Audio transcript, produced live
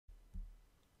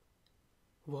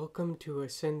Welcome to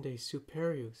Ascende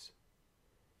Superius.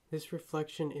 This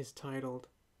reflection is titled,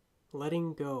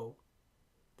 Letting Go,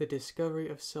 the Discovery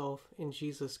of Self in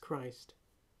Jesus Christ.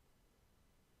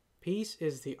 Peace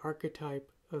is the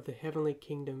archetype of the heavenly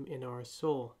kingdom in our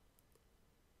soul.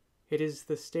 It is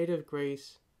the state of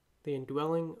grace, the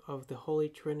indwelling of the Holy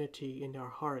Trinity in our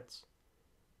hearts.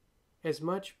 As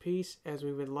much peace as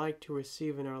we would like to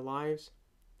receive in our lives,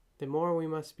 the more we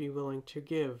must be willing to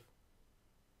give.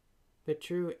 The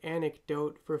true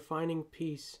antidote for finding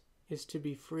peace is to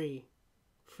be free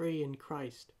in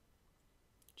Christ.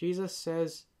 Jesus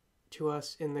says to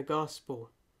us in the Gospel,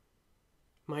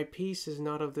 "My peace is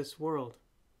not of this world."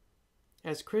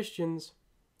 As Christians,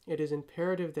 it is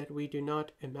imperative that we do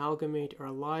not amalgamate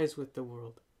our lives with the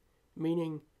world,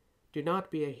 meaning, do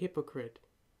not be a hypocrite,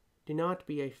 do not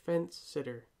be a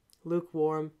fence-sitter,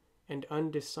 lukewarm and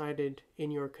undecided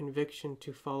in your conviction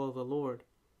to follow the Lord.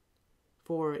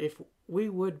 For if we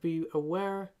would be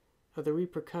aware of the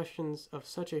repercussions of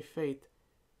such a faith,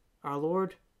 our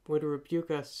Lord would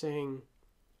rebuke us, saying,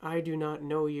 "I do not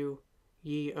know you,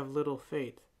 ye of little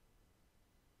faith."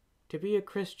 To be a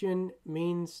Christian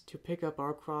means to pick up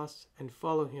our cross and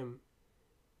follow Him.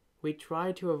 We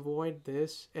try to avoid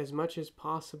this as much as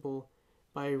possible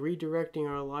by redirecting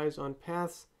our lives on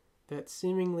paths that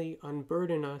seemingly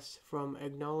unburden us from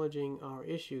acknowledging our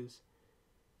issues,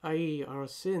 i.e., our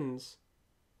sins,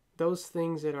 those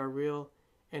things that are real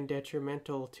and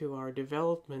detrimental to our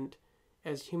development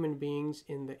as human beings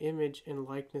in the image and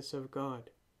likeness of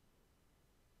God.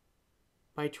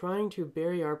 By trying to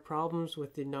bury our problems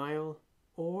with denial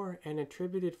or an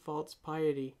attributed false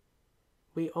piety,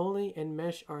 we only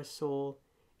enmesh our soul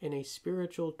in a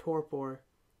spiritual torpor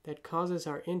that causes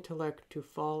our intellect to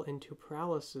fall into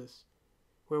paralysis,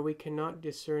 where we cannot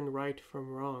discern right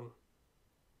from wrong.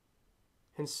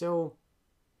 And so,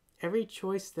 every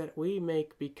choice that we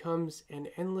make becomes an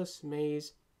endless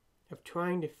maze of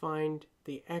trying to find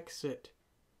the exit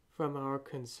from our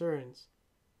concerns.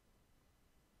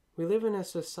 We live in a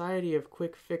society of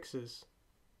quick fixes.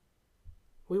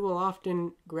 We will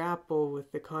often grapple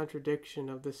with the contradiction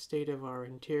of the state of our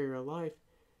interior life,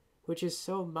 which is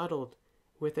so muddled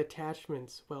with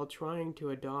attachments while trying to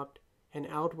adopt an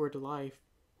outward life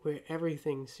where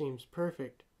everything seems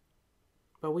perfect.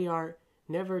 But we are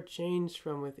never changed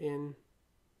from within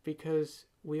because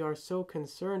we are so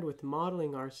concerned with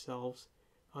modeling ourselves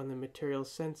on the material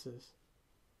senses.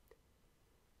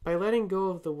 By letting go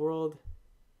of the world,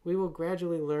 we will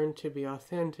gradually learn to be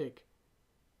authentic,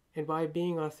 and by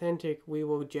being authentic, we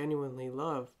will genuinely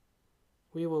love.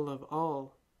 We will love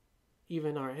all,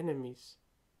 even our enemies.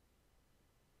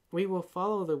 We will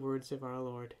follow the words of our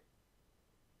Lord.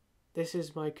 "This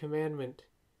is my commandment,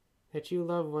 that you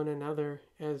love one another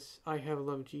as I have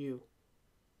loved you."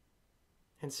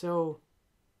 And so,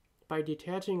 by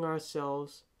detaching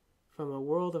ourselves from a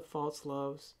world of false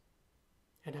loves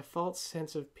and a false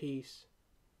sense of peace,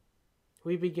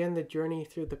 we begin the journey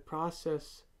through the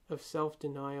process of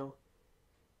self-denial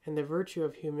and the virtue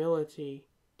of humility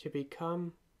to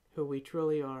become who we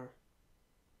truly are.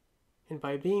 And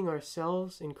by being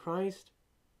ourselves in Christ,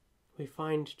 we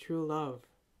find true love,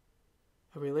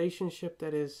 a relationship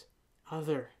that is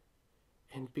other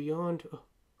and beyond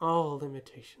all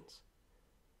limitations.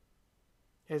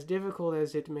 As difficult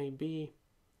as it may be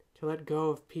to let go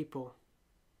of people,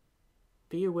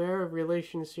 be aware of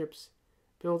relationships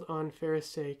built on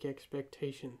Pharisaic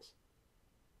expectations.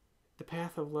 The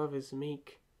path of love is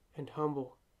meek and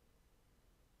humble,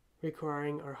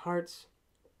 requiring our hearts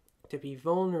to be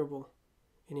vulnerable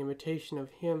in imitation of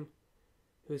Him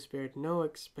who spared no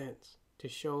expense to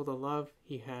show the love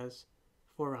He has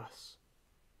for us.